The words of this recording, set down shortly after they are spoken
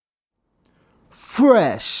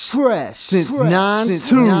Fresh since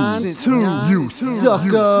 9/2, you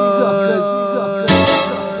suckers.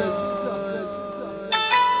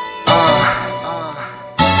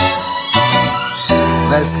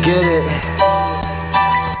 Let's get it.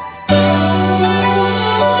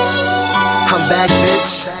 I'm back,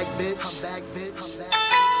 bitch.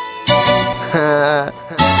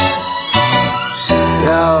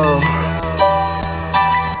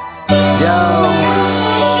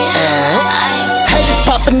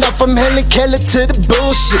 Popping up from Helen Keller to the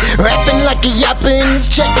bullshit. Rapping like a yapper in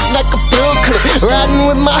this check, it's like a full clip. Riding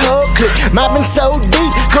with my whole clip, mobbing so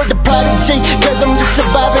deep. Called the Prodigy, cause I'm just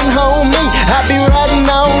surviving, homie. I be riding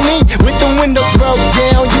on me with the windows rolled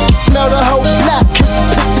down. You can smell the whole block, cause the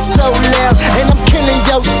piff is so loud. And I'm killing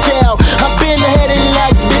your style. I've been headed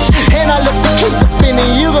like bitch, and I left the keys up in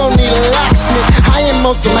it. You gon' need a locksmith. I am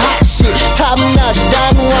on some hot shit, top notch,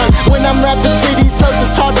 Don Juan. When I'm rapping to these hoes,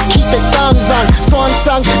 it's hard to keep their thumbs on. Swan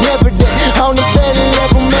song, never dead. On the better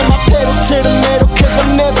level, man, my pedal to the metal, cause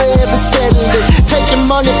I'm never ever settled it. Taking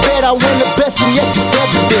money, bet I win the best, and yes, it's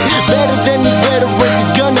evident. Better than these veterans,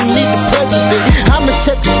 you're gonna need the president. I'ma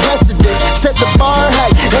set the precedence, set the bar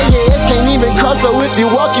high, and your ass can't even cross, so if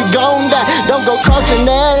you walk, you gon' die. Don't go crossing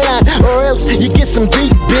that line, or else you get some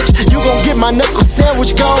beef, bitch. You gon' get my knuckle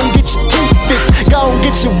sandwich, gon' get your teeth fixed, gon'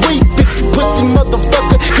 get your weed fixed, pussy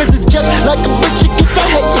motherfucker. Cause it's just like a bitch, you get to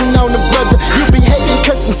hating on the brother. You be hating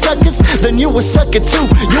cause some suckers, then you a sucker too.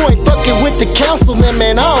 You ain't fucking with the council, then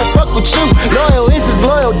man, I don't fuck with you. Loyal is as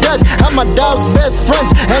loyal does. I'm my dog's best friend,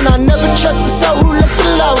 and I never trust a soul who lets a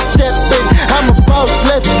loud step in. I'm a boss,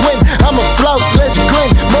 let's win. I'm a floss, let's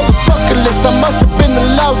grin. Motherfucker list, I must have been the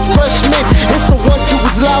lost freshman. It's the ones who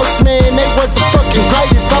was lost, man, they was the fucking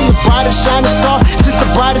greatest. I'm the brightest shining star, since the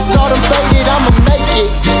brightest star done faded. I'ma make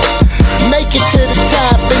it to the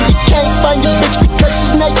top. And you can't find your bitch because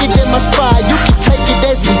she's naked in my spot. You can take it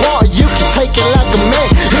as you want, you can take it like a man.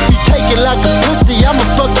 If you take it like a pussy, I'ma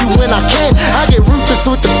fuck you when I can. I get ruthless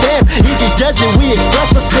with the fam, easy does it, we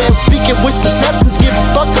express ourselves. Speaking with some substance, give a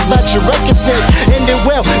fuck about your record sales. And then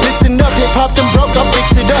well, listen up, hip hop done broke, I'll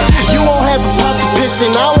fix it up. You won't have to pop the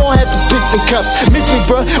pissin', I won't have to piss in cups. Miss me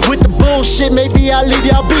bruh, with the bullshit, maybe I'll leave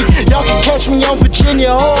y'all be. Y'all can catch me on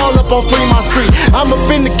Virginia or all up on Fremont Street. I'm up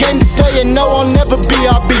in the game to stay and no, I'll never be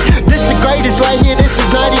RB. This the greatest right here, this is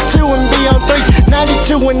 92 and beyond 3.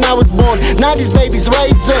 92 when I was born, 90s babies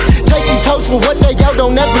raised up. Take these hoes for what they yo,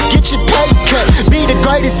 don't ever get your pay cut. Be the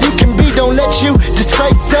greatest you can be, don't let you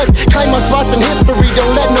disgrace us. Claim my spots in history,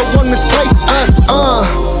 don't let